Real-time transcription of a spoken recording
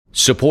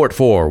Support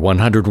for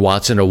 100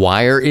 Watts and a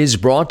Wire is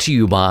brought to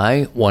you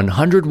by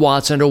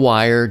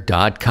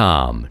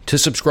 100wattsandawire.com. To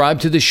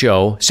subscribe to the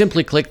show,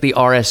 simply click the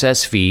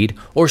RSS feed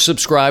or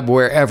subscribe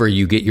wherever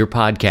you get your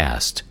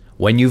podcast.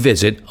 When you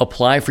visit,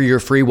 apply for your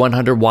free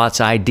 100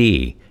 Watts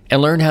ID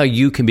and learn how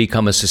you can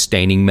become a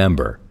sustaining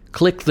member.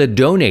 Click the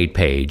donate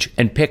page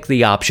and pick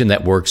the option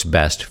that works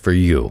best for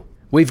you.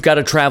 We've got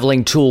a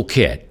traveling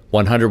toolkit,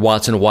 100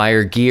 Watts and a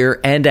Wire gear,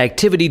 and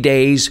activity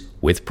days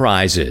with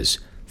prizes.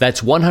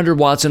 That's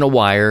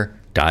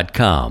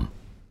 100wattsandawire.com.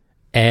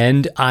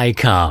 And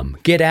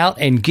ICOM. Get out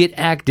and get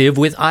active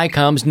with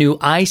ICOM's new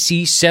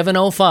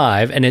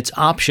IC705 and its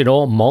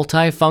optional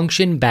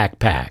multifunction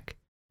backpack.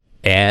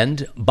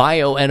 And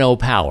Bioenno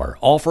Power,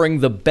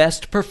 offering the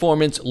best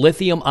performance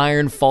lithium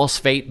iron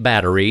phosphate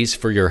batteries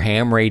for your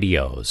ham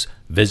radios.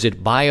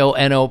 Visit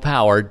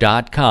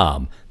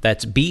bioennopower.com.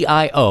 That's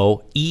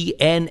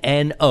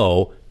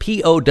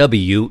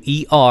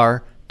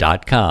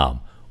BIOENNOPOWER.com.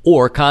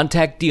 Or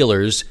contact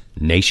dealers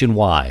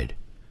nationwide.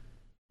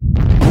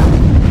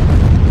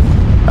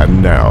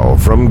 And now,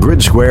 from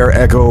Grid Square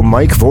Echo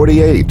Mike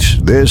 48,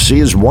 this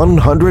is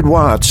 100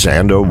 Watts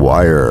and a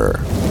Wire.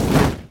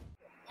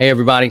 Hey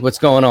everybody, what's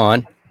going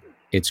on?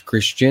 It's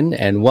Christian,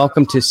 and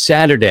welcome to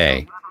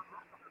Saturday.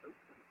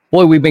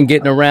 Boy, we've been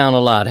getting around a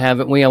lot,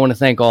 haven't we? I want to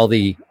thank all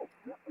the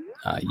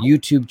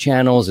YouTube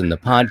channels and the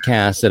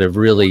podcasts that have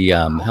really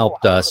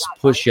helped us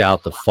push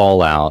out the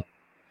Fallout.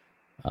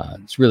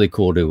 It's really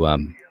cool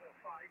to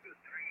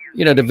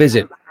to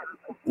visit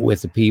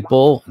with the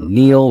people.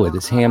 Neil with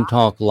his Ham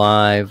Talk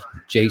Live,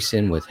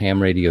 Jason with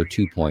Ham Radio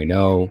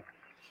 2.0.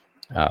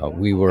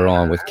 We were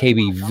on with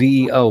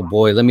KBV. Oh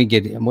boy, let me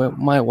get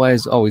why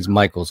is always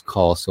Michael's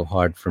call so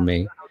hard for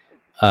me?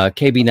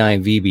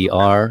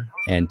 KB9VBR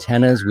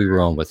antennas. We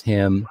were on with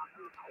him.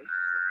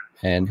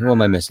 And who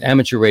am I missing?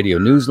 Amateur Radio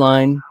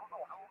Newsline.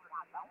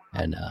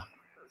 And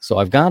so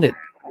I've got it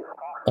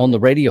on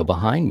the radio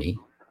behind me.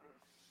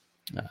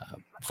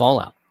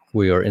 Fallout.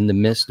 We are in the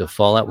midst of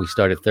Fallout. We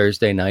started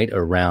Thursday night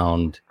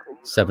around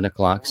 7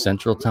 o'clock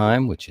Central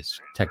Time, which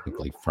is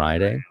technically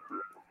Friday.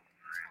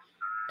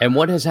 And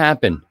what has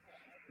happened?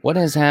 What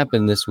has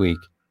happened this week?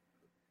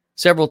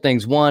 Several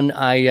things. One,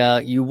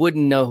 you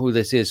wouldn't know who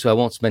this is, so I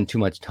won't spend too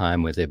much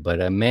time with it.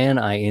 But a man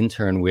I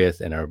interned with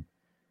and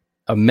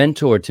a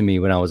mentor to me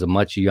when I was a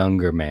much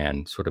younger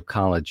man, sort of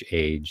college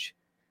age.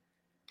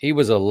 He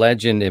was a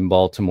legend in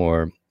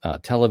Baltimore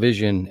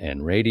television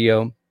and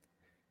radio.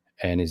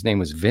 And his name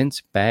was Vince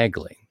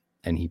Bagley,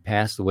 and he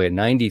passed away at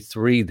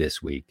 93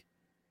 this week.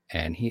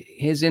 And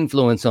his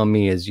influence on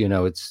me is,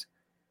 it's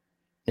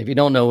if you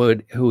don't know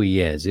who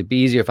he is, it'd be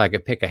easier if I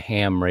could pick a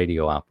ham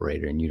radio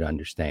operator and you'd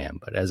understand.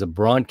 But as a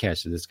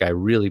broadcaster, this guy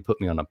really put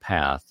me on a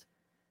path.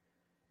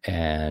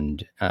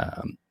 And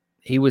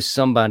he was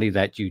somebody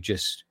that you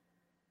just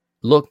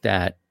looked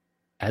at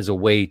as a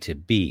way to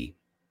be.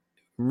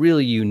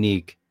 Really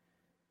unique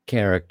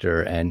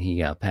character, and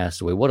he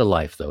passed away. What a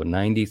life, though,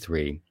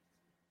 93.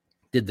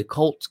 Did the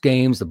Colts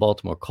games, the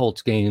Baltimore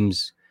Colts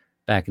games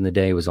back in the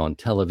day, was on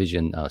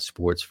television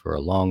sports for a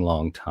long,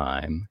 long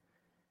time,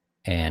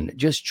 and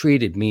just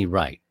treated me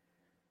right.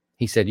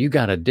 He said, you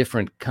got a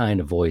different kind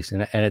of voice.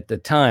 And at the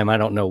time, I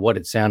don't know what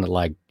it sounded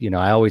like.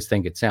 I always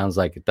think it sounds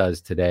like it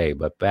does today,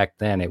 but back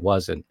then it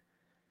wasn't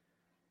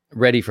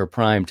ready for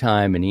prime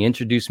time. And he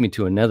introduced me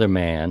to another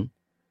man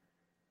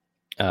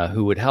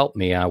who would help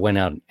me. I went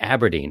out in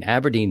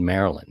Aberdeen,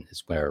 Maryland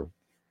is where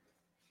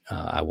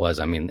I was.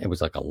 I mean, it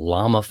was like a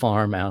llama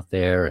farm out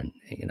there and,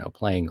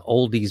 playing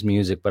oldies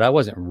music, but I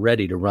wasn't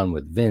ready to run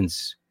with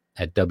Vince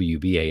at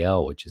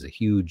WBAL, which is a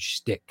huge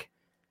stick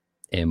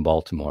in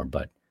Baltimore.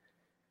 But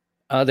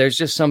there's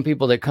just some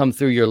people that come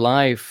through your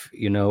life,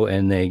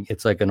 and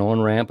it's like an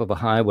on-ramp of a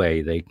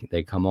highway.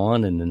 They come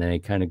on and then they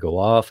kind of go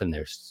off and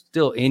they're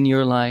still in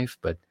your life,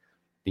 but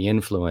the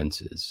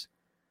influences,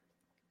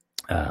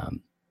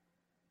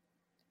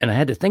 and I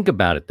had to think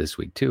about it this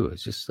week too.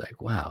 It's just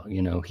like, wow,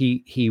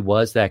 he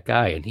was that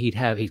guy, and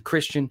he's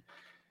Christian.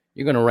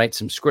 You're going to write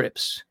some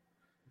scripts.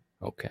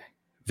 Okay.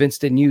 Vince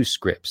didn't use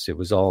scripts. It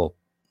was all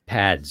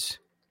pads,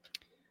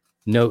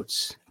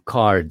 notes,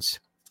 cards.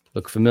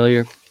 Look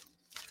familiar?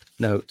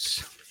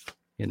 Notes,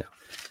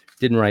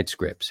 didn't write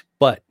scripts,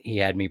 but he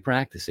had me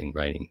practicing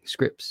writing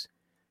scripts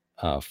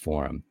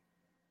for him.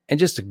 And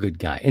just a good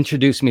guy.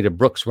 Introduced me to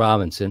Brooks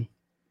Robinson.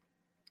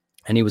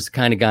 And he was the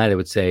kind of guy that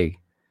would say,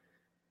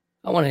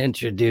 I want to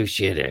introduce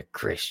you to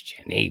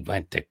Christian. He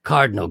went to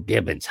Cardinal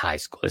Gibbons High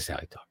School. This is how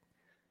he talked.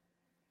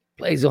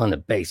 Plays on the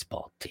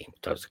baseball team.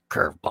 Throws a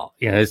curveball.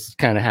 This is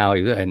kind of how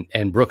he,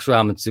 and Brooks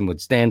Robinson would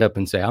stand up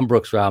and say, I'm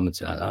Brooks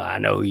Robinson. I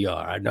know who you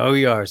are. I know who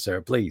you are, sir.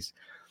 Please.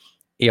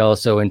 He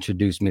also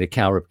introduced me to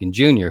Cal Ripken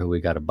Jr., who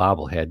we got a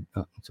bobblehead.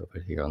 Oh, it's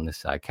over here on this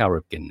side. Cal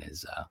Ripken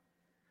is,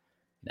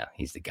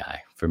 he's the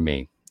guy for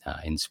me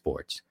in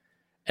sports.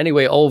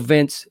 Anyway, old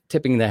Vince,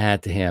 tipping the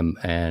hat to him.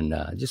 And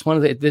just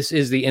this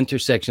is the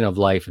intersection of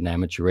life and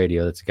amateur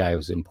radio. That's a guy who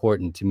was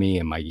important to me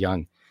in my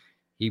young.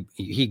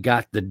 He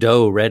got the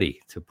dough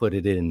ready to put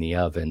it in the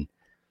oven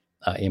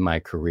in my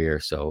career.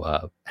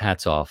 So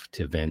hats off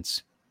to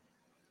Vince.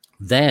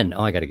 Then,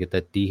 I got to get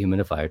that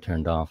dehumidifier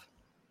turned off.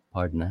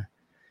 Pardon that.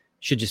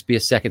 Should just be a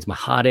second. It's my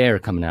hot air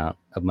coming out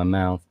of my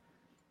mouth.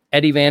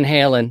 Eddie Van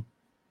Halen.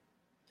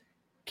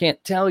 I can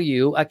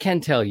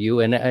tell you,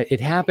 and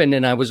it happened,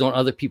 and I was on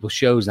other people's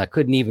shows, and I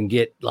couldn't even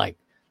get like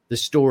the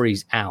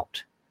stories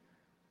out.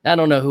 I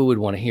don't know who would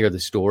want to hear the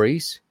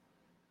stories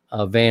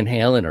of Van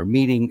Halen or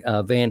meeting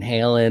Van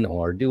Halen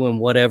or doing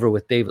whatever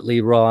with David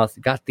Lee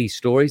Roth. Got these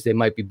stories. They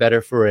might be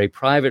better for a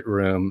private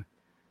room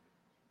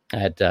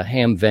at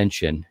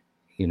Hamvention.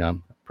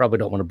 Probably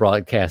don't want to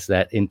broadcast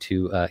that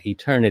into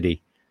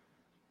eternity.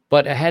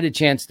 But I had a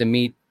chance to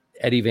meet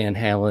Eddie Van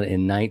Halen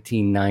in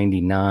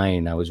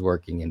 1999. I was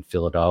working in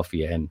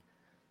Philadelphia, and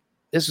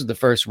this was the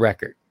first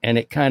record, and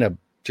it kind of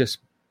just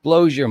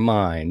blows your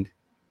mind.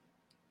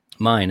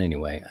 Mine,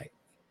 anyway.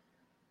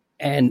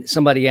 And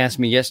somebody asked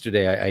me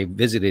yesterday, I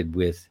visited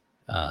with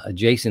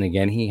Jason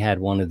again. He had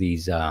one of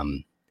these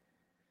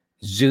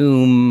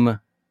Zoom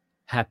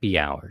happy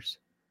hours.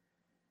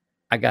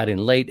 I got in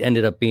late,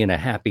 ended up being a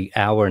happy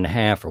hour and a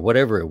half or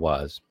whatever it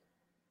was.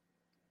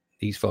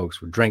 These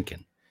folks were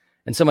drinking.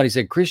 And somebody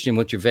said, Christian,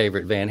 what's your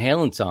favorite Van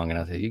Halen song? And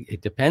I said,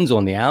 it depends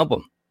on the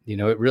album.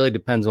 It really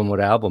depends on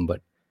what album.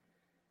 But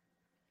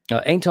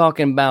Ain't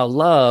Talking About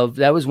Love,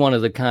 that was one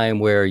of the kind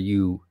where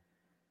you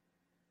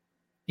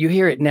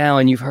hear it now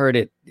and you've heard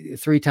it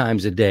 3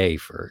 times a day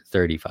for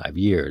 35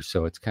 years.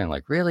 So it's kind of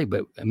like, really?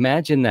 But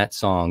imagine that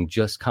song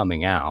just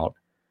coming out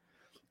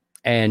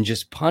and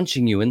just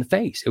punching you in the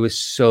face. It was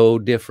so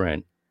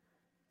different.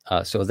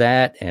 So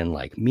that and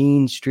like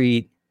Mean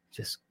Street,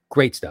 just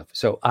great stuff.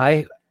 So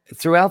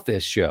throughout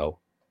this show,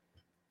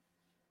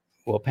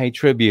 we'll pay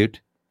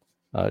tribute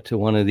to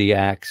one of the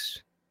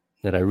acts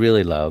that I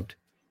really loved.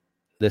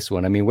 This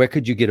one. I mean, where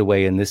could you get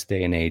away in this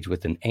day and age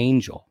with an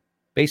angel?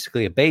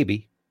 Basically a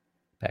baby,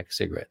 pack of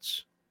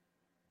cigarettes,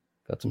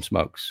 got some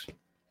smokes.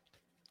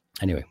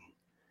 Anyway,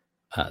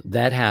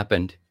 that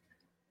happened.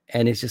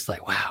 And it's just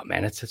like, wow,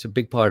 man, it's such a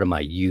big part of my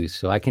youth.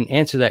 So I can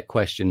answer that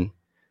question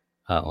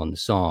on the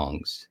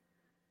songs.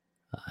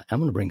 I'm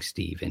going to bring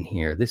Steve in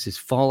here. This is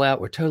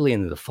Fallout. We're totally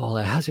into the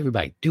Fallout. How's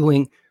everybody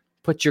doing?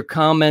 Put your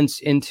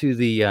comments into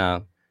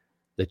the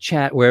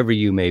chat wherever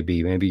you may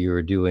be. Maybe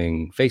you're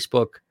doing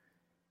Facebook.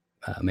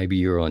 Maybe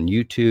you're on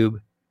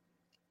YouTube.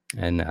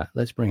 And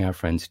let's bring our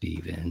friend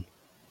Steve in.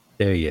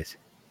 There he is.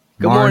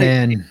 Good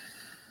morning.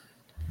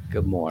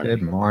 Good morning.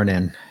 Good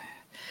morning.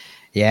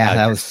 Yeah,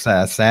 that was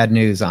sad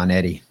news on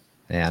Eddie,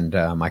 and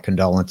my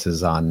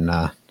condolences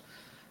on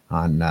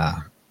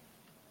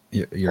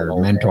your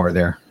mentor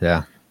there.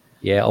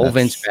 Yeah, old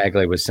Vince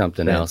Bagley was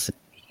something else.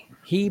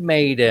 He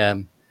made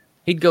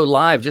he'd go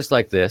live just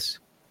like this,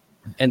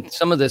 and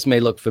some of this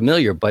may look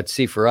familiar, but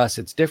see, for us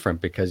it's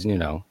different because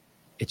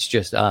it's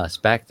just us.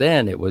 Back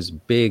then it was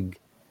big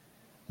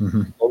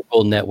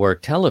local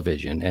network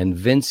television, and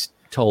Vince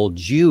told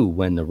you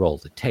when to roll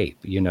the tape.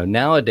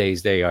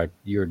 Nowadays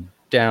you're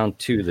down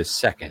to the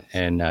second,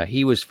 and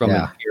he was from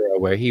an era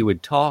where he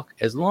would talk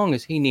as long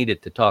as he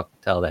needed to talk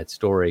to tell that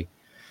story.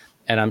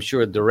 And I'm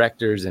sure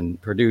directors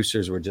and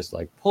producers were just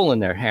like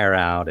pulling their hair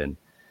out,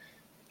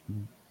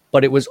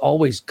 but it was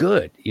always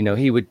good.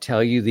 He would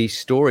tell you these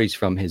stories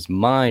from his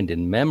mind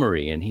and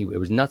memory, and it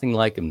was nothing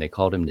like him. They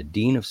called him the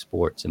Dean of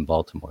Sports in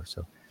Baltimore.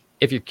 So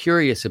if you're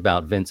curious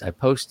about Vince, I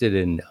posted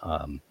an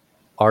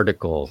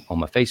article on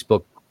my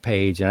Facebook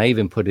page, and I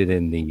even put it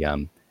in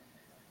the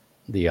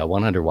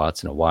 100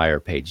 Watts in a Wire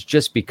page,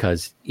 just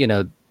because,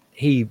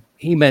 he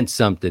meant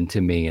something to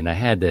me, and I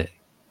had to,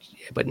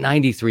 but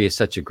 93 is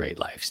such a great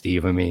life,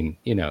 Steve. I mean,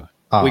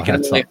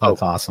 that's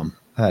awesome.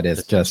 That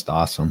is just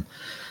awesome.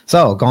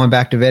 So going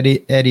back to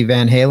Eddie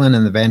Van Halen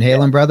and the Van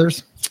Halen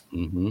brothers,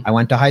 I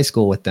went to high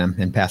school with them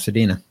in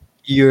Pasadena.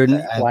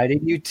 Why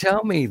didn't you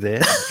tell me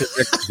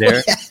this?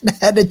 I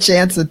had a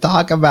chance to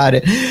talk about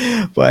it,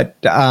 but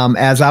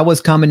as I was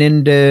coming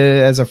into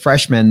as a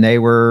freshman, they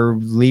were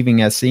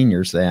leaving as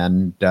seniors,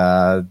 and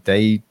the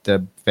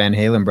Van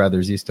Halen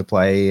brothers used to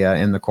play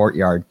in the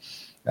courtyard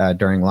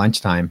during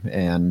lunchtime,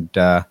 and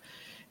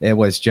it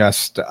was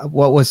just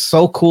what was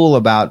so cool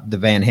about the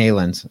Van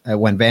Halens.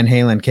 When Van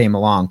Halen came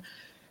along,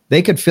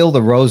 they could fill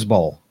the Rose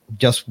Bowl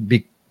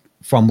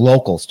from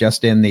locals,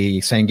 just in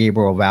the San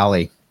Gabriel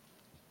Valley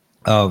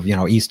of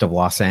east of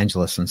Los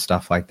Angeles and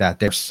stuff like that.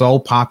 They're so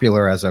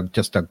popular as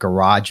just a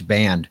garage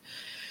band,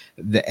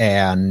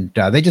 and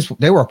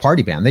they were a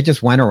party band. They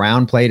just went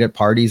around, played at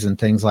parties and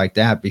things like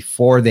that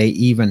before they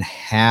even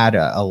had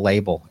a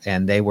label,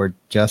 and they were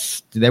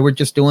just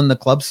doing the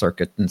club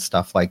circuit and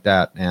stuff like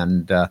that.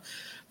 And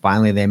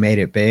finally they made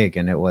it big,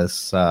 and it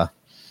was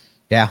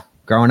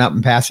growing up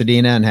in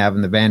Pasadena and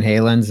having the Van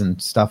Halens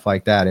and stuff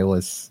like that. It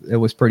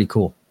was pretty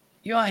cool.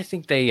 I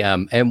think they,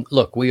 and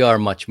look, we are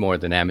much more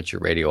than amateur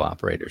radio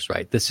operators,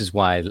 right? This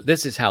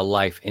is how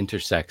life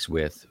intersects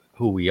with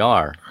who we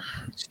are.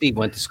 Steve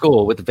went to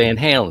school with the Van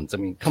Halens. I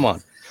mean, come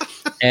on.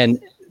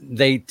 And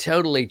they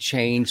totally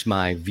changed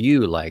my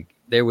view. Like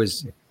there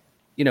was,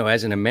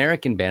 as an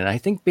American band, I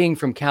think being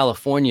from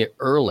California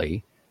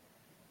early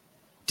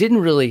didn't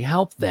really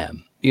help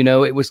them.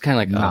 It was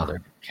kind of like, oh,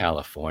 they're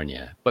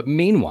California. But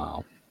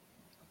meanwhile,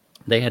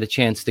 they had a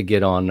chance to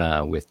get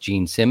on with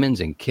Gene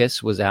Simmons, and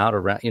Kiss was out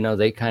around.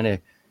 They kind of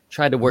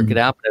tried to work it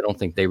out, but I don't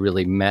think they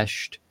really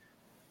meshed.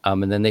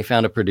 And then they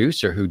found a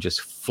producer who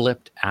just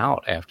flipped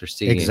out after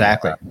seeing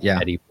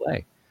Eddie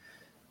play.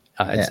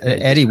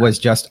 Eddie was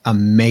just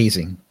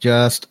amazing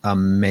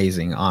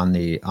on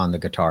the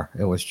guitar.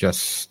 It was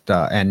just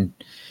and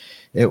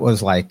it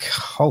was like,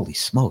 holy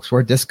smokes,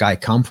 where'd this guy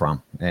come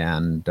from?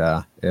 And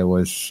it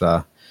was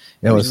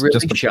really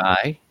just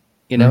shy.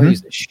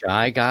 He's a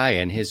shy guy,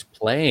 and his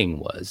playing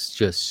was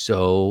just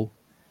so.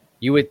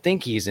 You would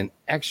think he's an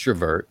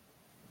extrovert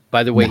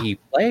by the way he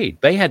played.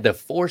 They had to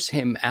force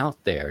him out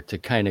there to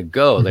kind of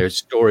go. There's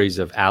stories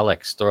of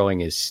Alex throwing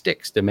his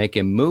sticks to make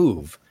him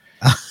move.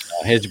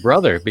 His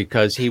brother,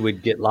 because he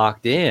would get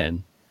locked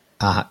in.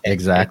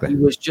 Exactly. And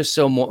he was just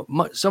so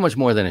much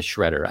more than a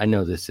shredder. I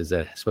know this is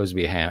supposed to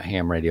be a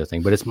ham radio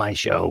thing, but it's my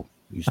show.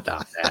 You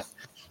stop that.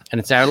 And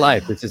it's our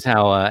life. This is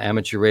how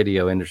amateur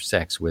radio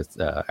intersects with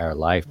our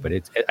life. But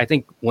I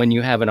think when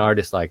you have an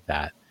artist like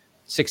that,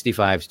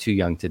 65 is too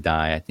young to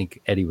die. I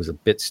think Eddie was a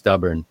bit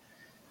stubborn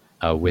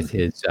with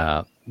his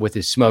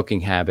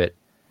smoking habit.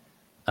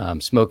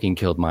 Smoking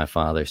killed my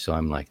father. So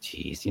I'm like,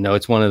 geez,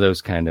 it's one of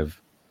those kind of,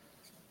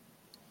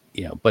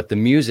 but the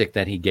music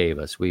that he gave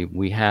us,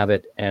 we have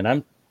it, and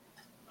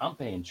I'm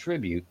paying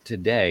tribute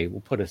today.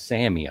 We'll put a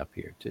Sammy up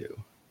here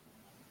too,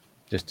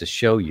 just to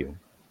show you.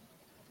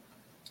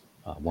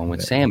 One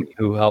with Sammy,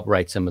 who helped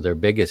write some of their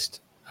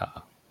biggest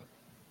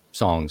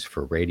songs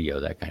for radio,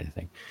 that kind of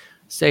thing.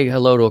 Say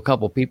hello to a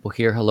couple people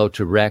here. Hello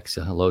to Rex.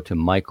 Hello to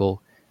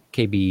Michael.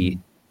 KB,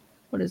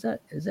 what is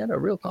that? Is that a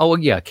real? Oh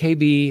yeah,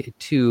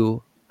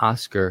 KB2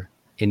 Oscar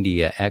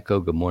India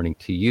Echo. Good morning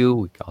to you.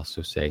 We can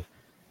also say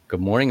good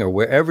morning, or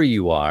wherever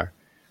you are.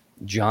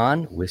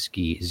 John,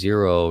 Whiskey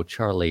Zero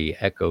Charlie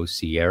Echo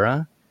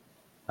Sierra.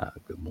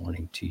 Good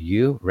morning to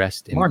you.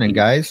 Rest in morning, peace.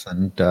 Guys,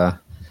 and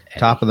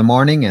top of the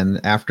morning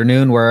and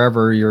afternoon,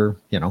 wherever you're,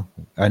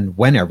 and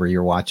whenever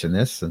you're watching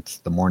this. It's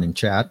the morning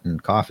chat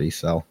and coffee.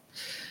 So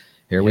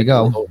here we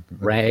go.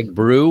 Rag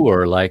brew,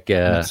 or like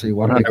Let's see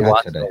what 100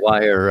 watts today.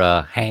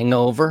 Wire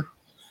hangover.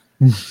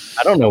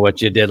 I don't know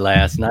what you did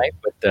last night,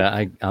 but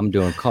I'm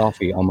doing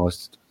coffee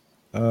almost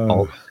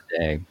all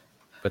day.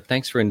 But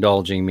thanks for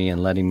indulging me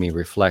and letting me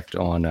reflect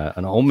on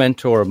an old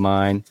mentor of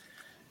mine.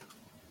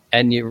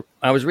 And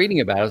I was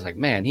reading about it. I was like,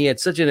 man, he had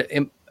such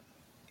an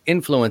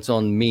influence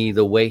on me,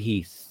 the way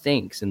he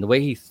thinks and the way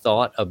he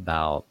thought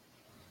about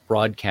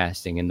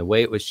broadcasting and the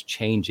way it was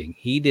changing.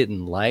 He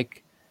didn't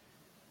like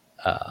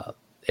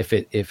if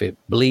it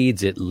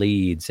bleeds, it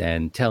leads,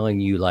 and telling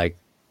you, like,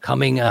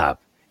 coming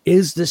up,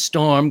 is the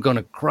storm going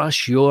to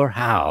crush your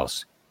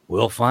house?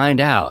 We'll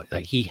find out.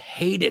 Like, he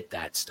hated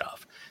that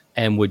stuff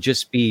and would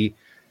just be,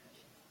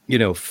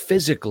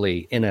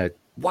 physically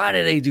why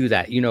did they do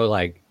that?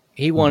 Like,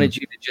 he wanted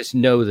you to just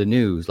know the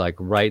news, like,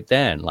 right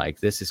then, like,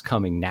 this is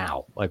coming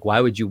now. Like, why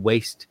would you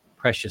waste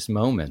precious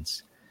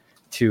moments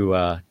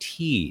to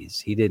tease?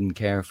 He didn't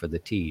care for the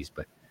tease,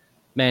 but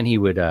man, he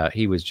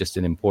was just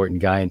an important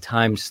guy, and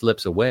time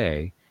slips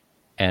away.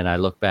 And I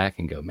look back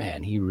and go,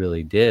 man, he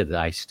really did.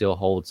 I still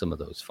hold some of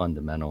those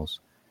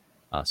fundamentals.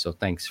 So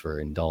thanks for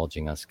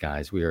indulging us,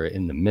 guys. We are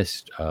in the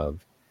midst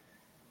of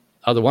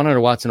the 100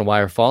 watts in a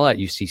wire fallout.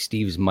 You see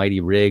Steve's mighty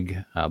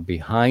rig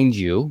behind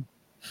you,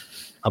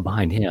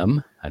 behind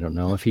him. I don't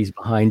know if he's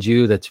behind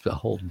you. That's a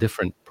whole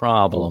different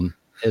problem,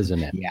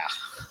 isn't it? Yeah.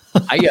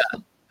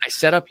 I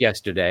set up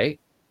yesterday.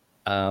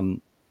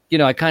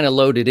 I kind of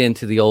loaded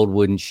into the old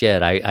wooden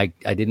shed. I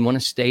didn't want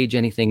to stage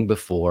anything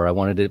before. I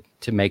wanted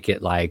to make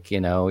it like,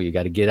 you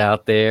got to get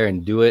out there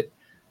and do it.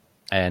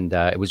 And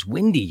it was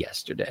windy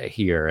yesterday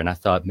here. And I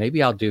thought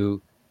maybe I'll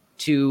do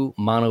 2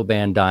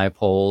 monoband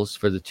dipoles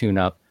for the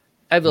tune-up.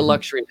 I have the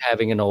luxury of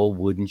having an old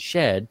wooden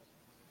shed,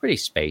 pretty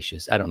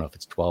spacious. I don't know if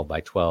it's 12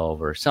 by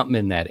 12 or something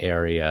in that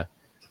area.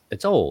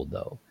 It's old,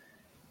 though.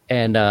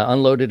 And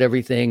unloaded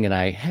everything, and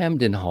I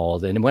hemmed and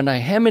hawed. And when I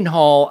hem and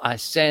haul, I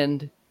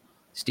send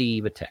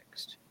Steve a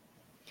text.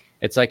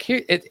 It's like,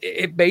 here,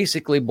 it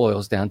basically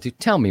boils down to,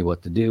 tell me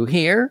what to do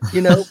here,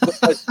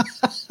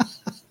 because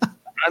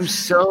I'm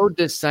so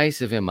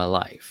decisive in my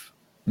life.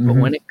 But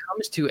when it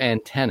comes to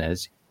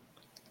antennas,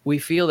 we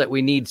feel that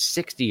we need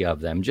 60 of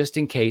them just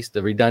in case,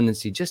 the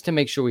redundancy, just to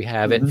make sure we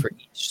have it for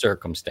each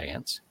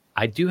circumstance.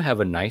 I do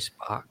have a nice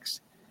box,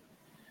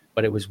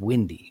 but it was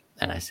windy.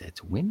 And I said,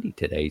 it's windy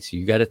today. So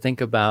you got to think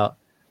about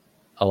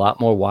a lot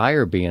more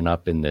wire being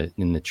up in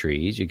the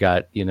trees. You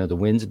got, the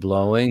wind's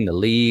blowing, the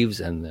leaves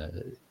and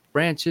the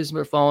branches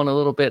were falling a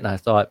little bit. And I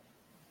thought,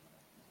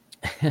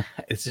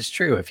 this is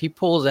true. If he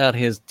pulls out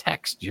his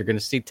text, you're going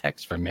to see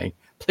text from me.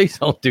 Please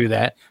don't do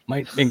that.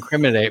 Might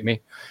incriminate me.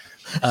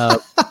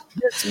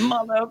 This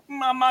mama,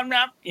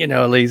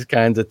 these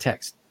kinds of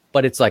texts.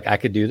 But it's like, I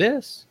could do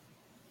this.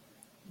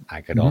 I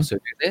could also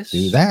do this.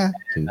 Do that.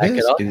 Do this. I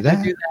could also do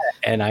that.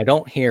 And I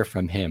don't hear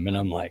from him. And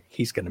I'm like,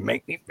 he's going to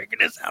make me figure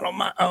this out on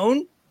my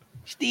own,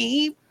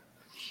 Steve.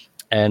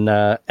 And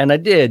I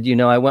did.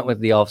 I went with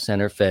the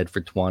off-center fed for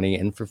 20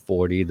 and for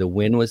 40. The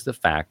wind was the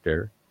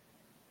factor.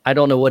 I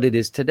don't know what it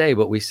is today,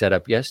 but we set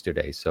up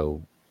yesterday.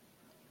 So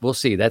we'll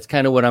see. That's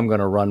kind of what I'm going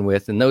to run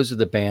with. And those are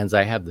the bands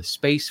I have the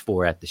space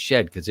for at the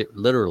shed because it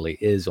literally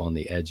is on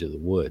the edge of the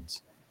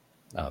woods.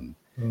 Oh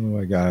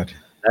my God.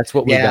 That's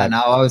what we got. Yeah,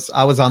 no,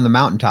 I was on the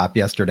mountaintop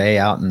yesterday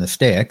out in the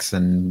sticks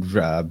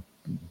and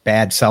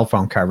bad cell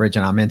phone coverage,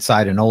 and I'm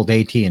inside an old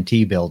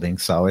AT&T building,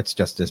 so it's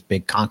just this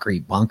big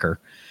concrete bunker.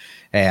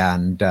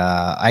 And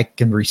I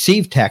can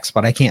receive text,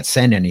 but I can't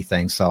send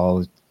anything.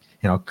 So,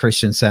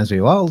 Christian sends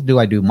me, well, do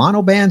I do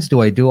mono bands?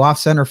 Do I do off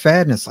center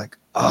fed? And it's like,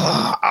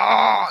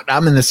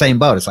 I'm in the same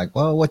boat. It's like,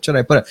 well, what should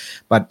I put?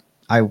 But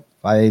I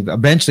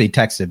eventually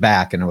texted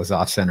back and it was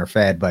off center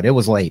fed, but it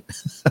was late.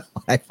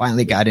 I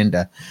finally got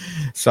into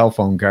cell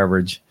phone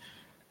coverage.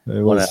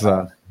 It was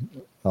a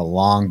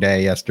long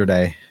day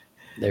yesterday.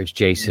 There's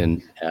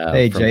Jason.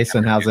 Hey,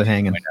 Jason, how's it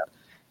hanging?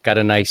 Got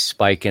a nice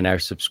spike in our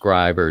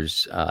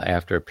subscribers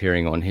after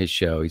appearing on his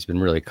show. He's been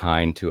really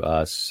kind to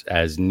us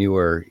as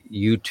newer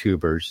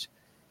YouTubers.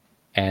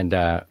 And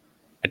I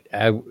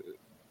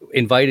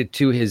invited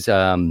to his,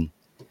 what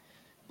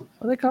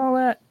do they call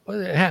that?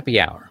 Happy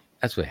hour.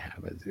 That's what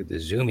happened. The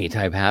Zoomy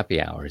type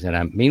happy hours.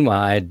 And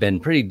meanwhile, I had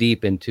been pretty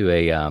deep into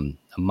a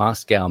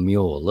Moscow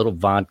Mule, a little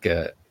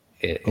vodka.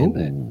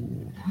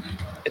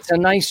 It's a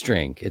nice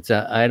drink.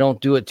 I don't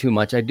do it too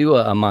much. I do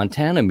a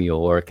Montana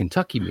Mule or a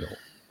Kentucky Mule,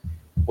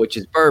 which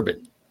is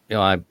bourbon.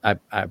 I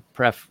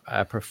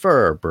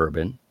prefer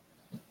bourbon.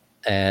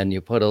 And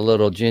you put a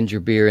little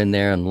ginger beer in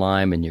there and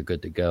lime, and you're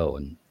good to go.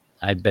 And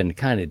I've been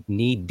kind of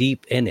knee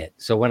deep in it.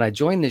 So when I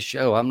joined this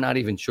show, I'm not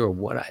even sure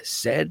what I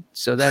said.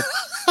 So that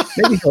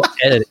maybe he'll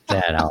edit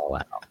that all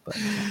out. But,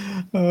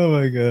 oh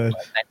my God.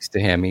 Thanks to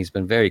him. He's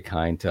been very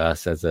kind to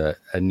us as a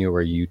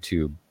newer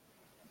YouTube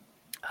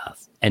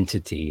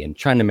entity and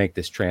trying to make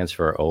this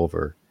transfer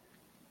over.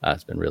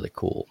 It's been really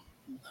cool.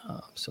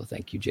 So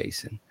thank you,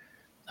 Jason.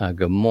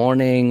 Good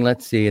morning.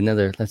 Let's see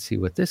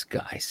what this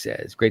guy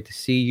says. Great to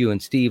see you and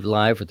Steve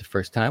live for the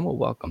first time. Well,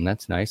 welcome.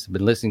 That's nice. I've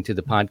been listening to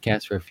the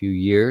podcast for a few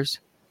years.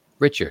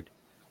 Richard.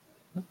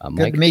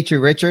 Good to meet you,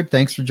 Richard.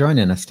 Thanks for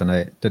joining us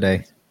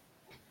today.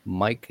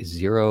 Mike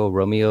 0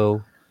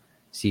 Romeo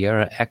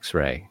Sierra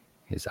X-Ray.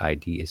 His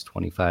ID is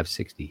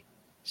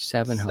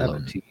 2567. Hello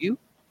to you.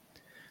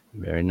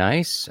 Very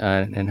nice.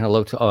 And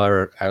hello to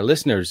our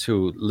listeners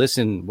who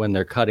listen when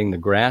they're cutting the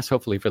grass,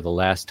 hopefully for the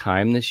last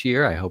time this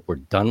year. I hope we're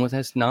done with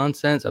this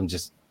nonsense. I'm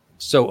just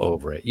so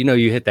over it.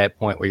 You hit that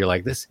point where you're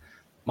like, this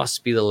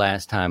must be the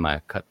last time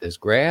I cut this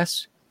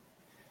grass.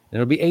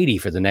 And it'll be 80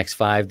 for the next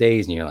 5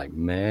 days. And you're like,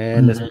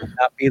 man, this will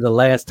not be the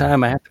last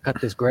time I have to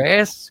cut this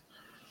grass.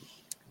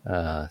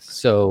 And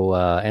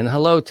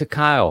hello to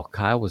Kyle.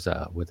 Kyle was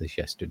with us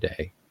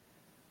yesterday.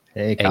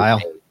 Hey,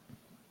 Kyle.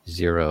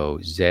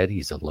 0Z.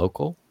 He's a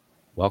local.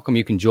 Welcome.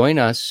 You can join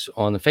us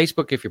on the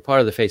Facebook. If you're part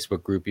of the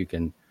Facebook group, you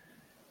can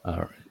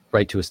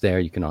write to us there.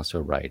 You can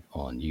also write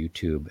on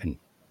YouTube. And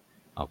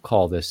I'll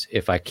call this,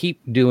 if I keep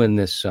doing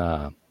this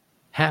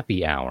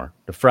happy hour,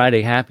 the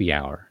Friday happy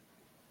hour,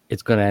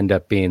 it's going to end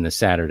up being the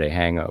Saturday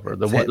hangover.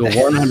 The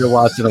 100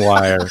 watts in the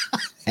wire.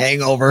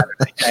 Hangover.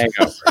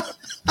 Hangover.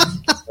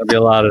 There'll be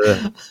a lot of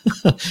it.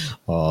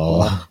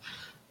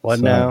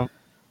 Now?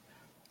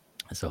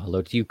 So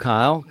hello to you,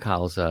 Kyle.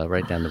 Kyle's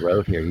right down the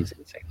road here. He's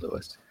in St.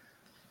 Louis.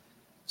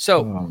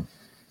 So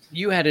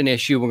you had an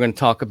issue we're going to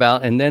talk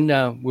about, and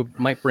then we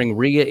might bring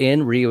Rhea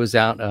in. Rhea was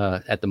out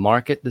at the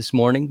market this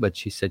morning, but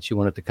she said she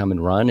wanted to come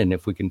and run. And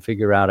if we can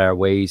figure out our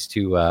ways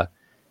to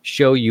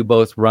show you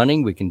both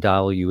running, we can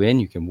dial you in.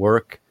 You can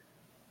work.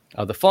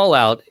 The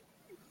Fallout,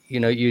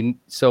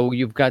 so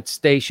you've got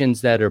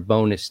stations that are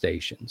bonus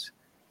stations.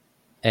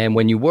 And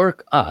when you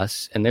work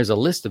us, and there's a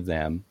list of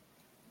them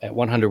at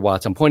 100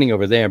 watts, I'm pointing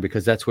over there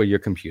because that's where your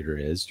computer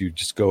is. You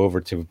just go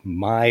over to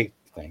my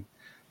thing.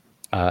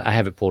 I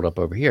have it pulled up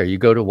over here. You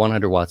go to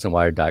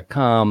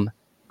 100wattsandwire.com,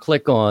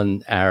 click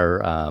on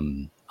our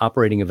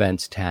operating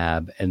events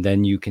tab, and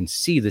then you can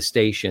see the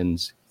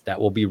stations that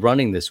will be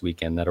running this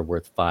weekend that are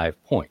worth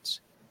 5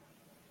 points.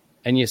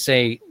 And you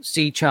say,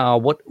 see,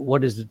 child,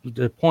 what is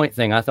the point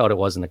thing? I thought it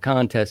wasn't a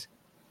contest.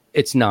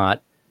 It's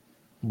not,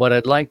 but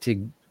I'd like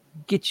to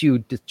get you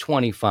to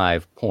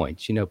 25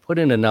 points. Put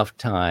in enough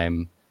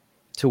time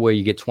to where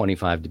you get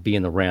 25 to be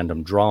in the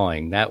random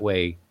drawing. That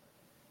way,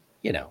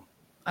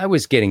 I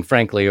was getting,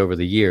 frankly, over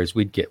the years,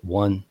 we'd get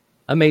one.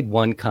 I made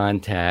one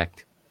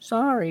contact.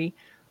 Sorry.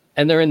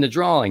 And they're in the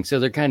drawing, so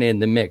they're kind of in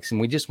the mix. And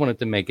we just wanted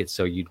to make it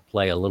so you'd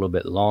play a little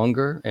bit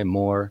longer and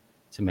more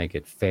to make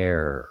it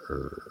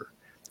fairer.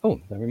 Oh,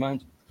 that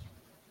reminds me.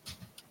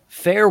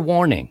 Fair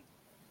warning.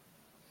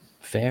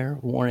 Fair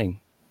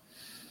warning.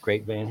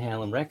 Great Van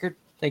Halen record.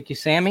 Thank you,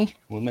 Sammy.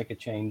 We'll make a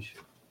change.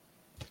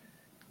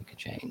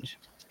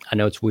 I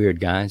know it's weird,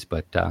 guys,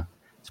 but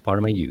it's part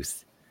of my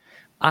youth.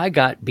 I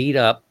got beat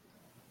up.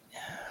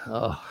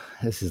 Oh,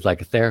 this is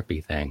like a therapy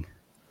thing.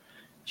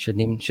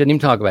 Shouldn't even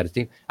talk about it,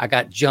 Steve. I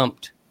got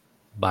jumped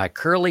by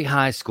Curley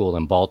High School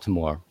in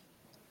Baltimore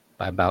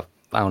by about,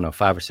 5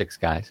 or 6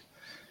 guys.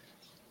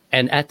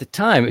 And at the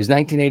time, it was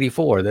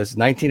 1984. This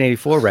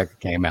 1984 record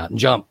came out, and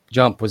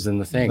Jump was in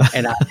the thing.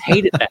 And I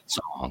hated that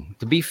song.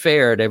 To be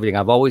fair to everything,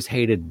 I've always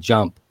hated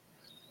Jump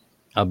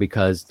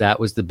because that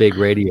was the big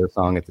radio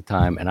song at the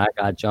time, and I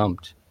got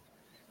jumped.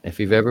 If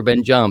you've ever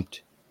been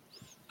jumped,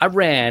 I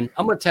ran.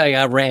 I'm going to tell you,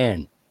 I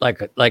ran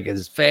like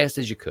as fast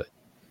as you could,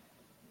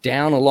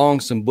 down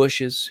along some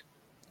bushes,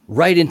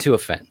 right into a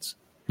fence.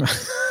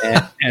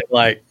 and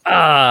like,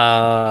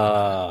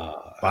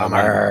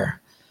 bummer.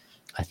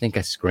 I think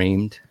I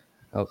screamed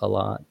a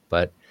lot,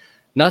 but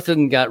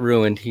nothing got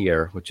ruined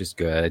here, which is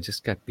good. I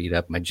just got beat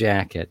up, my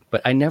jacket,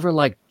 but I never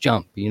liked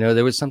Jump.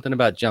 There was something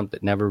about Jump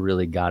that never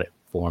really got it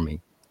for me.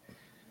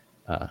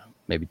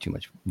 Maybe too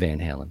much Van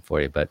Halen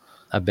for you, but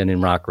I've been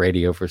in rock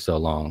radio for so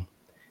long.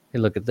 Hey,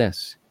 look at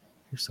this.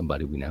 Here's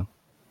somebody we know.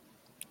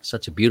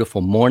 Such a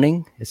beautiful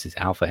morning. This is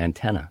Alpha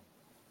Antenna.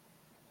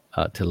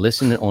 To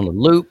listen on a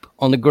loop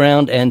on the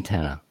ground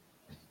antenna.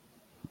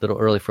 A little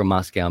early for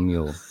Moscow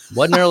Mule.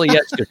 Wasn't early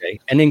yesterday.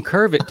 And in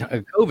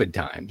COVID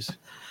times,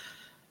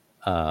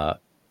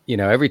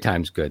 every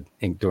time's good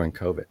during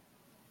COVID.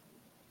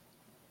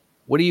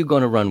 What are you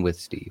going to run with,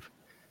 Steve,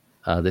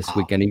 this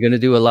weekend? Are you going to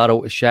do a lot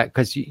of shack?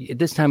 Because at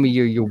this time of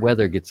year, your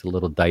weather gets a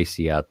little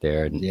dicey out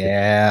there.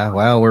 Yeah,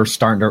 well, we're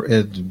starting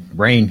to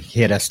rain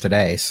hit us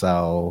today,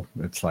 so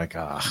it's like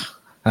I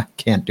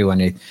can't do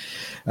any.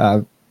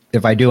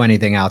 If I do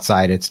anything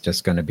outside, it's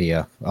just going to be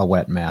a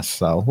wet mess.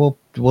 So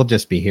we'll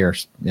just be here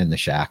in the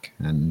shack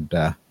and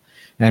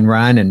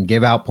run and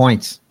give out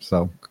points.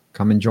 So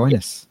come and join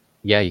us.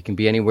 Yeah, you can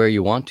be anywhere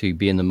you want to.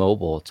 Be in the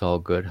mobile. It's all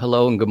good.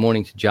 Hello and good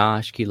morning to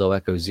Josh, Kilo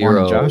Echo Zero.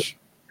 Morning, Josh.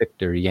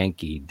 Victor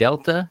Yankee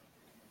Delta.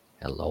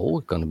 Hello,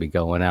 we're going to be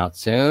going out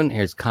soon.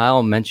 Here's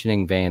Kyle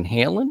mentioning Van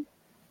Halen.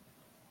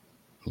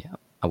 Yeah,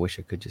 I wish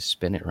I could just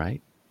spin it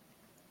right.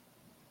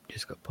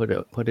 Just go put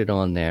it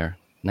on there.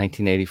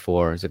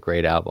 1984 is a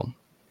great album.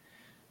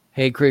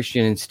 Hey,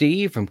 Christian and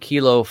Steve from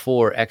Kilo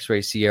 4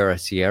 X-Ray Sierra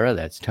Sierra.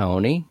 That's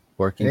Tony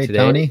working today. Hey,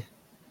 Tony.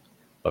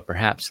 But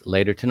perhaps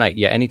later tonight.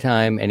 Yeah,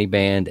 anytime, any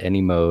band,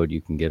 any mode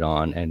you can get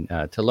on. And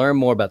to learn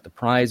more about the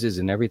prizes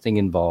and everything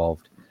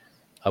involved,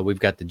 we've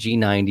got the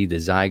G90, the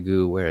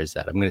Zygu. Where is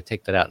that? I'm going to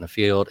take that out in the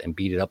field and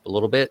beat it up a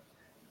little bit.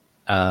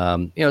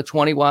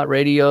 20-watt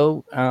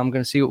radio. I'm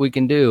going to see what we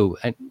can do.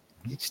 And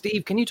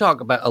Steve, can you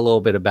talk a little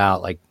bit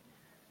about like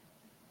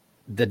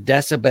the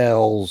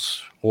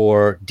decibels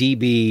or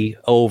dB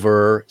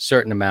over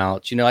certain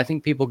amounts? I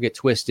think people get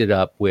twisted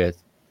up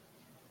with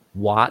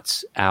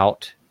watts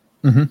out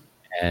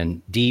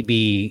and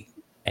dB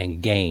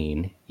and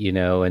gain,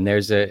 and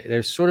there's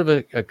sort of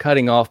a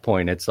cutting off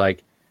point. It's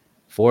like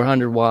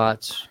 400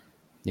 watts,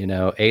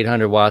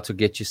 800 watts will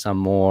get you some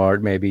more,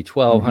 maybe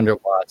 1200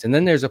 watts. And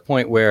then there's a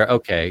point where,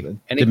 okay,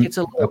 and it gets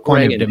a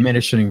point of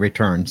diminishing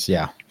returns.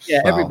 Yeah.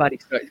 Yeah. So. Everybody.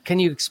 Can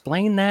you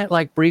explain that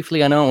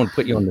briefly? I don't want to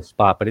put you on the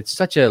spot, but it's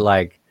such it's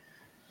like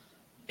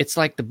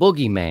the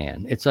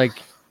boogeyman. It's like,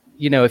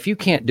 if you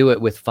can't do it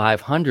with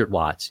 500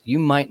 watts, you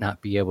might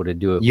not be able to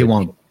do it. You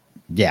won't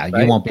be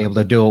able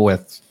to do it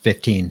with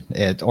 15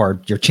 or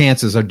your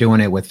chances of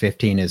doing it with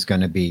 15 is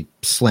going to be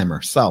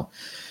slimmer. So,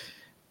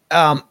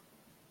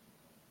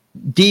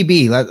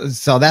 dB,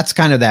 so that's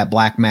kind of that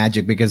black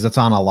magic because it's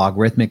on a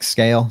logarithmic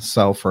scale.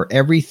 So for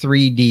every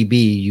 3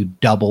 dB, you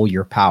double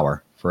your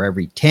power. For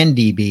every 10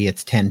 dB,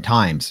 it's 10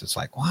 times. It's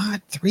like,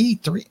 what? 3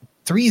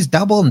 is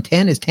double and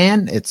 10 is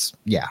 10? It's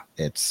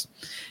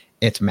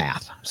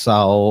math.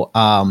 So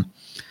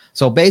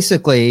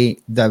basically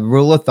the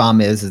rule of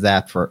thumb is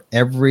that for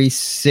every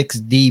 6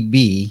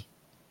 dB,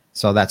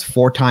 so that's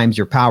 4 times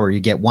your power, you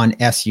get 1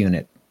 S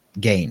unit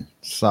gain.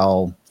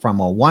 So from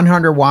a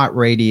 100 watt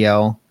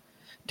radio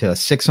to a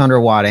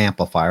 600 watt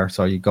amplifier,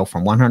 so you go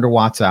from 100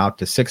 watts out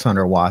to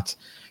 600 watts,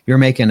 you're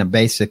making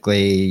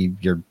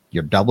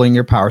you're doubling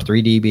your power.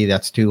 3 dB,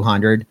 that's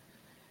 200,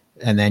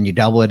 and then you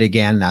double it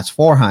again, that's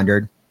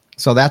 400.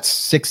 So that's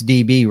 6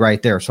 dB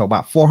right there. So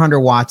about 400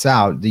 watts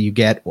out, you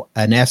get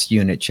an S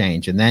unit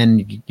change, and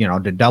then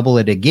to double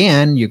it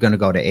again, you're going to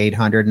go to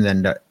 800, and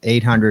then to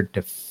 800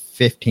 to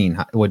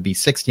 1500 would be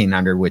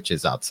 1600, which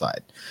is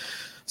outside.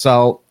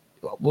 So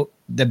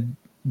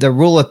the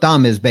rule of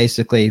thumb is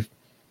basically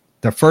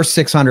the first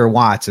 600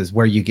 watts is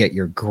where you get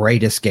your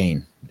greatest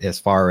gain as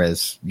far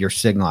as your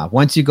signal.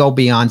 Once you go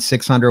beyond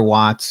 600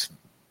 watts,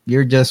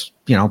 you're just,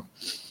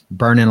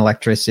 burning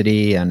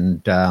electricity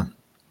and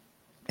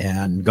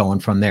going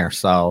from there.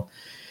 So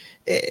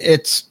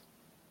it's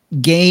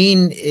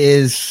gain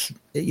is,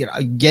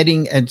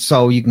 getting, and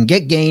so you can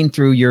get gain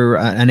through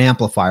an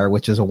amplifier,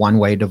 which is a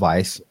one-way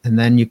device. And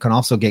then you can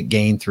also get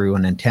gain through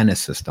an antenna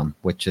system,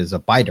 which is a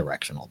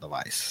bidirectional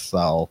device.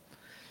 So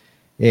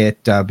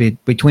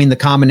between the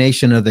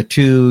combination of the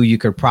two, you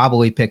could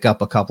probably pick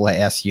up a couple of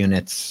S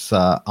units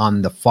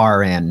on the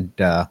far end,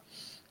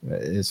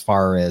 as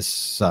far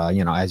as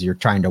as you're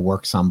trying to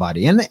work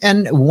somebody.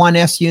 And 1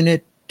 S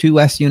unit, 2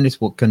 S units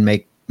can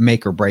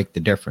make or break the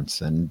difference.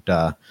 And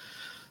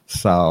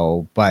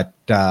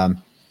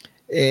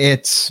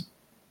it's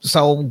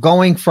so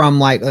going from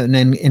like in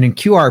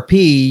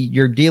QRP,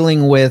 you're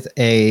dealing with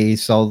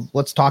so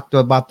let's talk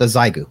about the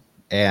Xiegu,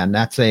 and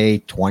that's a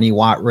 20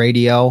 watt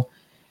radio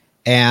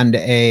and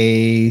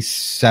a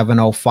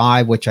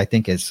 705, which I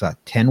think is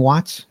 10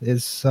 watts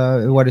is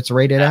what it's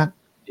rated at.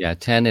 Yeah,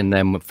 10 and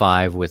then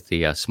 5 with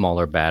the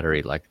smaller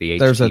battery, like the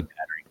There's HD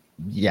battery.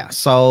 Yeah,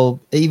 so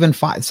even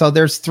 5. So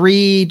there's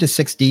 3 to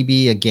 6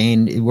 dB a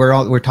gain.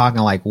 We're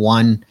talking like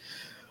one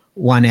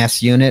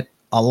S unit.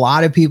 A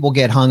lot of people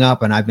get hung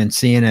up, and I've been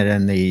seeing it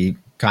in the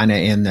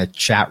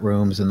chat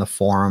rooms and the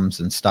forums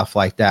and stuff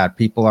like that.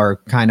 People are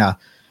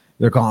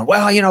they're going,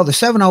 well, the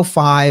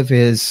 705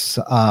 is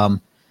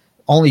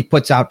only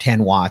puts out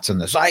 10 watts, and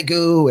the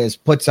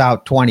Xiegu puts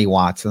out 20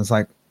 watts. And it's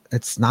like,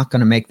 it's not going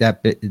to make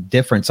that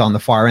difference on the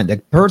far end. The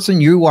person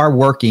you are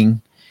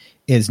working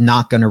is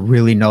not going to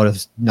really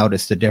notice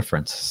the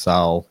difference.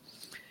 So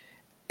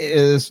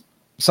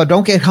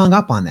don't get hung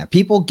up on that.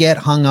 People get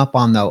hung up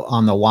on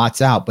the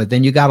watts out, but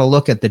then you got to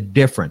look at the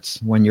difference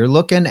when you're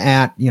looking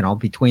at,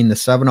 between the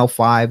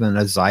 705 and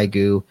the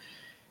Xiegu.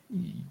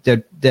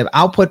 The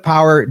output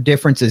power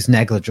difference is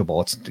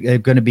negligible. It's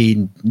not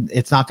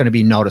going to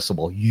be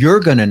noticeable. You're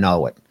going to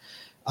know it.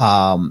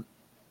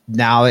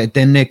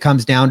 Then it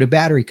comes down to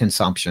battery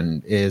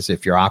consumption. Is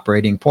if you're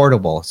operating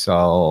portable.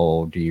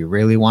 So do you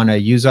really want to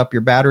use up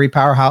your battery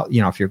power? How,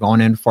 if you're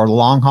going in for the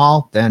long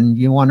haul, then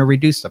you want to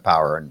reduce the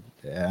power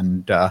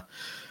and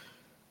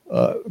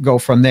go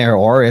from there.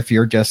 Or if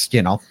you're just,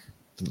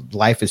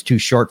 life is too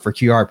short for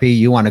QRP,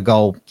 you want to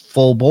go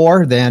full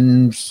bore,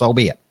 then so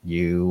be it.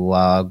 You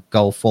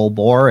go full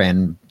bore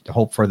and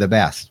hope for the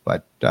best.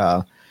 But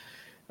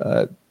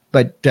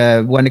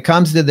when it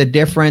comes to the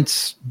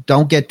difference,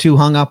 don't get too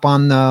hung up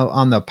on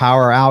the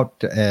power out.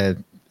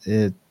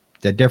 The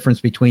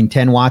difference between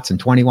 10 watts and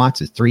 20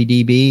 watts is 3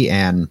 dB,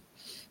 and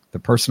the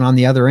person on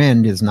the other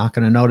end is not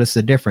going to notice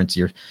the difference.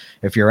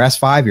 If you're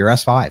S5, you're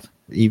S5.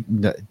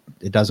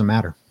 It doesn't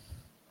matter.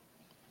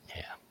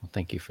 Yeah, well,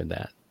 thank you for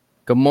that.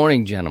 Good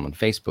morning, gentlemen.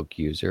 Facebook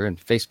user,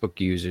 and Facebook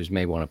users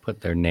may want to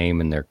put their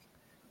name and their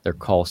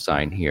call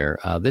sign here.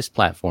 This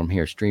platform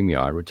here,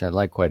 StreamYard, which I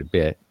like quite a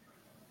bit,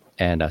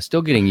 and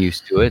still getting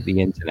used to it, the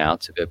ins and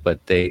outs of it,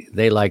 but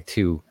they like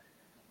to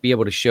be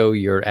able to show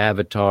your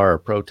avatar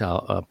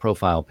or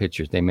profile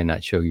pictures. They may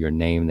not show your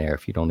name there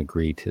if you don't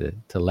agree to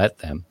let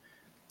them.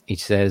 He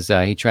says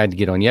he tried to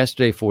get on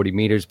yesterday, 40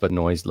 meters, but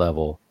noise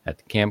level at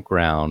the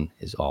campground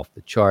is off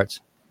the charts.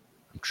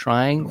 I'm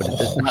trying, but it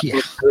does not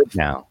look good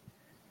now.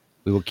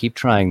 We will keep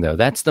trying, though.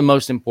 That's the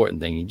most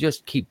important thing. You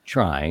just keep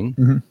trying.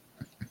 Mm-hmm.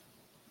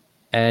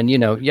 And,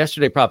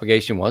 yesterday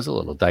propagation was a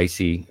little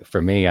dicey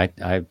for me.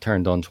 I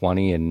turned on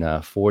 20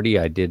 and 40.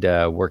 I did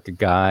work a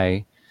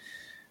guy.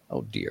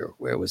 Oh, dear.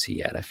 Where was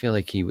he at? I feel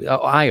like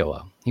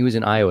Iowa. He was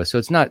in Iowa. So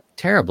it's not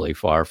terribly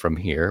far from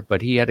here,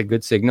 but he had a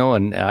good signal,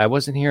 and I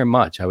wasn't hearing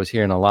much. I was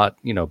hearing a lot,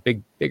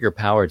 bigger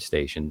powered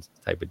stations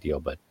type of deal.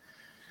 But,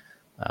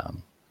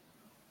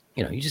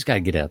 you just got to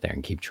get out there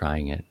and keep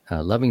trying it.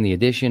 Loving the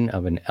addition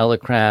of an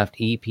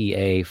Elecraft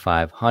EPA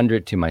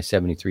 500 to my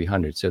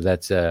 7300. So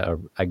that's,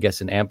 I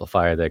guess, an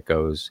amplifier that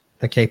goes.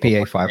 The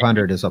KPA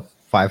 500 is a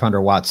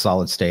 500 watt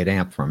solid state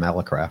amp from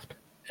Elecraft.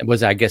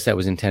 I guess that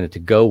was intended to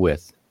go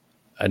with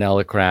an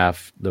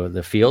Elecraft,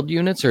 the field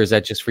units, or is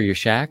that just for your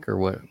shack, or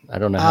what? I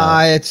don't know.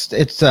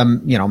 It's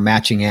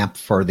matching amp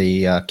for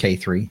the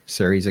K3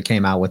 series. It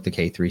came out with the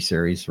K3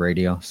 series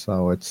radio,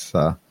 so it's.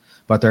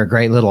 But they're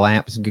great little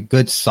amps,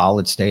 good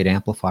solid state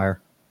amplifier.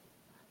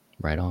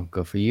 Right on.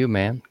 Good for you,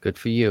 man. Good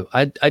for you.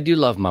 I do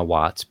love my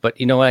watts, but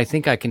I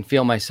think I can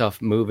feel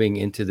myself moving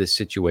into this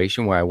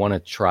situation where I want to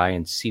try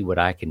and see what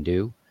I can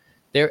do.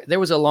 There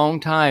was a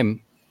long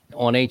time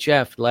on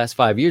HF, the last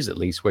 5 years at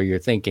least, where you're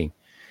thinking,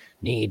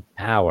 need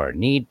power,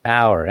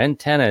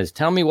 antennas,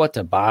 tell me what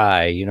to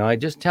buy.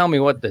 Just tell me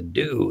what to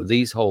do,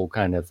 these whole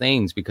kind of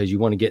things, because you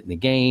want to get in the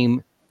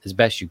game as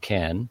best you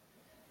can.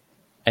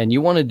 And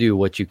you want to do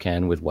what you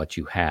can with what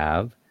you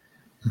have.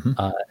 Mm-hmm.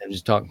 I'm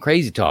just talking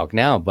crazy talk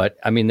now, but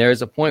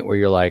there's a point where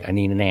you're like, I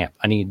need an amp.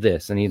 I need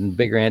this. I need a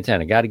bigger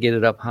antenna. Got to get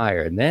it up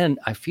higher. And then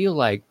I feel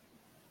like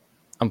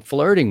I'm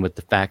flirting with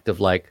the fact of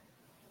like,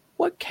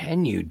 what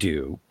can you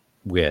do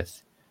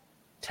with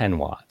 10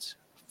 watts,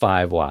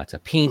 5 watts, a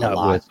peanut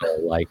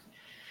whistle, like,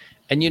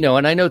 and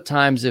and I know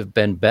times have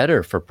been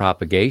better for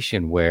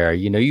propagation where,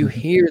 you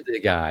hear the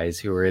guys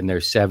who are in their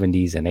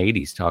 70s and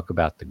 80s talk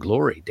about the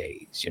glory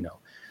days,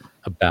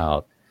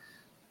 about,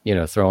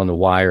 throwing the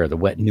wire or the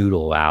wet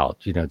noodle out,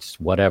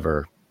 just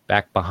whatever,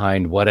 back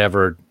behind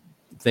whatever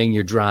thing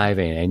you're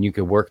driving, and you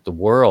could work the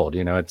world.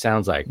 It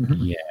sounds like,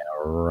 yeah,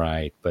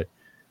 right. But,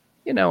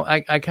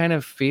 I kind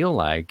of feel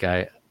like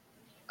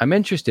I'm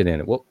interested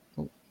in it.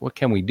 What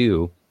can we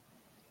do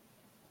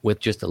with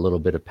just a little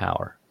bit of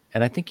power?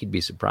 And I think you'd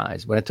be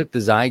surprised. When I took the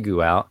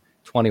Xiegu out,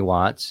 20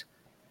 watts,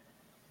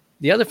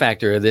 the other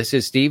factor of this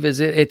is, Steve, is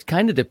it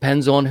kind of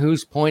depends on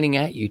who's pointing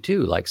at you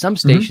too. Like some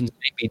stations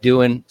may be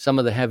doing some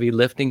of the heavy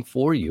lifting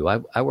for you.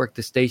 I worked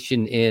a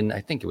station in,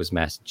 I think it was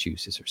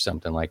Massachusetts or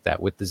something like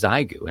that, with the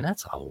Xiegu, and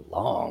that's a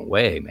long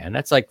way, man.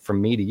 That's like from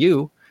me to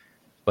you,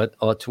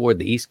 but toward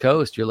the East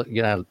Coast, you're looking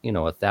at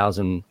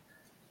 1,000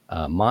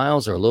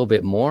 miles or a little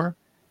bit more,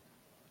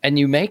 and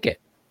you make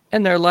it.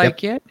 And they're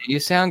like, "Yeah, you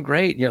sound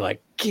great." And you're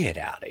like, "Get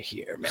out of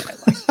here, man!" Like,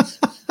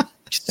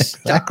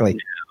 exactly.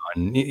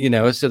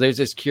 And, so there's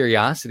this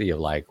curiosity of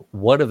like,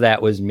 what if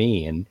that was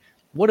me, and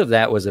what if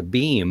that was a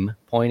beam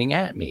pointing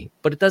at me?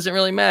 But it doesn't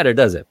really matter,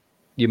 does it?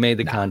 You made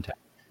the contact.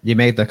 You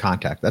made the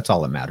contact. That's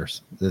all that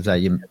matters. Is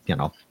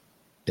that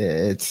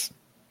it's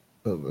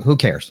who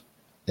cares?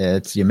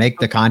 It's you make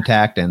the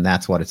contact, and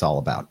that's what it's all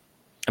about.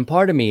 And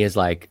part of me is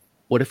like,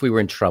 what if we were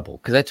in trouble?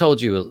 Because I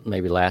told you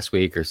maybe last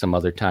week or some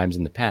other times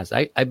in the past,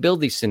 I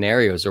build these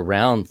scenarios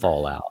around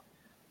fallout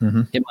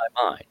in my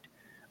mind.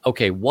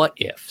 Okay, what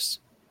ifs?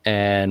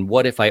 And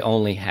what if I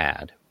only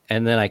had?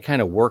 And then I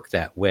kind of work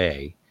that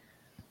way,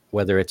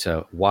 whether it's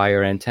a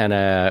wire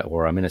antenna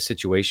or I'm in a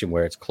situation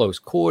where it's close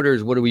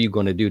quarters. What are you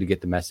going to do to get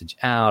the message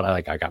out?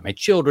 I got my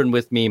children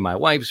with me. My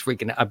wife's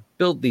freaking out. I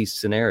build these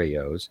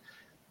scenarios.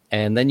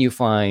 And then you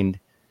find,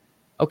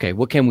 okay,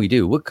 what can we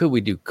do? What could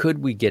we do? Could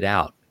we get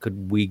out?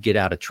 Could we get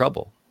out of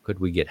trouble? Could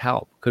we get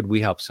help? Could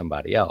we help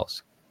somebody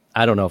else?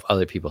 I don't know if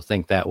other people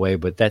think that way,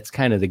 but that's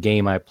kind of the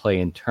game I play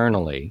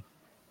internally.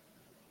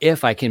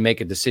 If I can make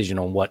a decision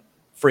on what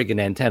friggin'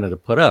 antenna to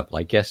put up,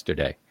 like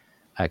yesterday,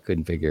 I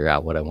couldn't figure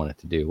out what I wanted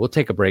to do. We'll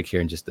take a break here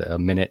in just a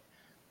minute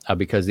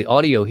because the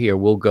audio here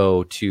will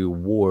go to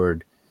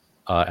Ward,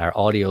 our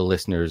audio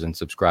listeners and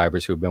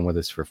subscribers who have been with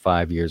us for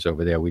 5 years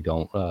over there. We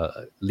don't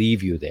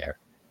leave you there,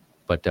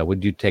 but we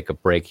do take a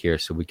break here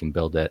so we can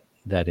build that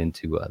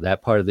into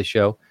that part of the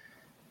show.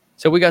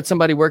 So we got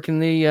somebody working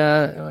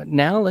the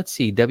now. Let's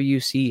see,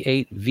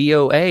 WC8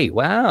 VOA.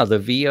 Wow, the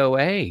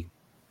VOA.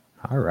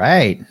 All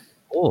right.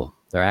 Cool.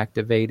 They're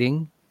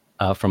activating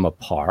from a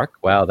park.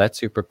 Wow, that's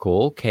super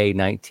cool.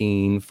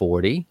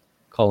 K1940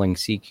 calling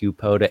CQ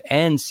POTA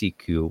and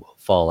CQ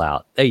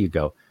Fallout. There you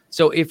go.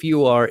 So if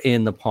you are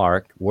in the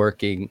park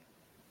working,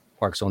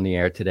 Parks on the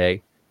Air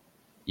today,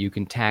 you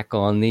can tack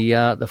on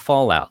the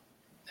Fallout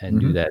and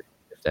do that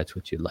if that's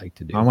what you'd like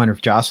to do. I wonder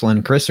if Jocelyn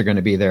and Chris are going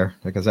to be there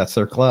because that's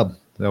their club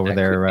over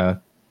there.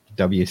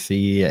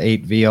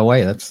 WC8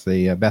 VOA. That's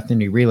the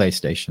Bethany Relay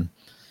Station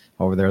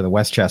over there, the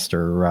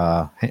Westchester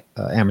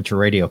Amateur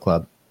Radio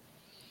Club.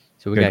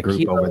 So we got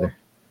group over there.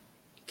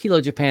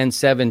 Kilo Japan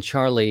 7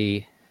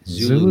 Charlie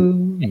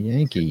Zulu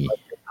Yankee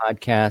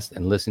podcast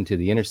and listen to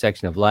the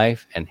intersection of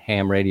life and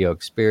ham radio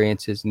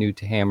experiences, new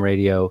to ham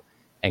radio,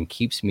 and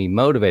keeps me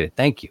motivated.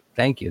 Thank you.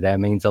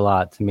 That means a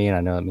lot to me, and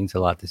I know it means a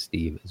lot to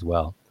Steve as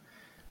well.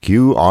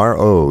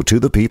 QRO to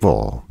the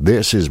people.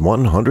 This is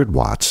 100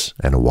 watts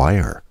and a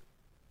wire.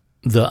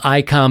 The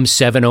ICOM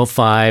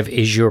 705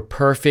 is your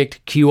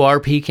perfect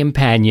QRP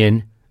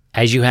companion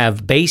as you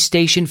have base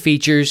station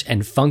features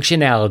and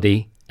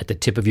functionality at the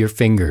tip of your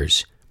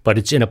fingers. But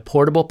it's in a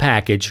portable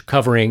package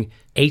covering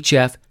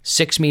HF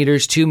 6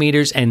 meters, 2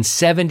 meters, and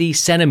 70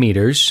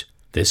 centimeters.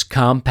 This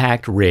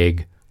compact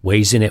rig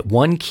weighs in at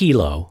 1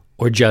 kilo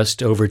or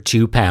just over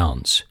 2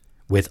 pounds.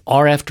 With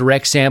RF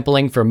direct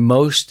sampling for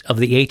most of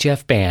the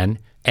HF band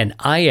and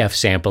IF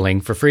sampling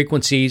for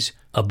frequencies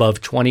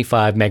above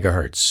 25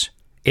 megahertz.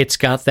 It's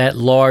got that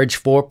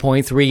large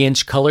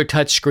 4.3-inch color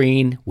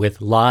touchscreen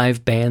with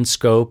live band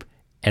scope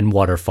and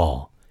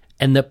waterfall.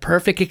 And the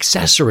perfect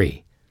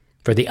accessory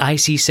for the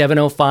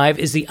IC705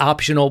 is the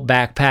optional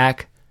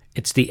backpack.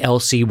 It's the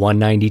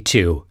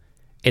LC192.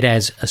 It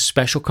has a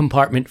special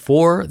compartment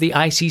for the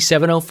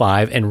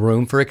IC705 and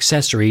room for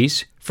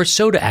accessories for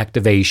SOTA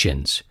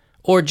activations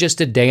or just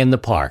a day in the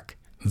park.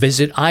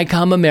 Visit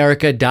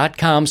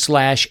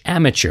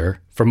icomamerica.com/amateur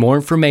for more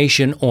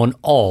information on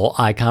all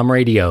ICOM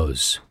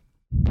radios.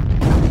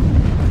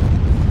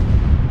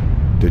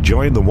 To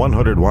join the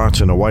 100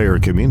 Watts and a Wire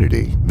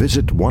community,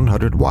 visit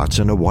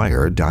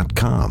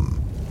 100wattsandawire.com.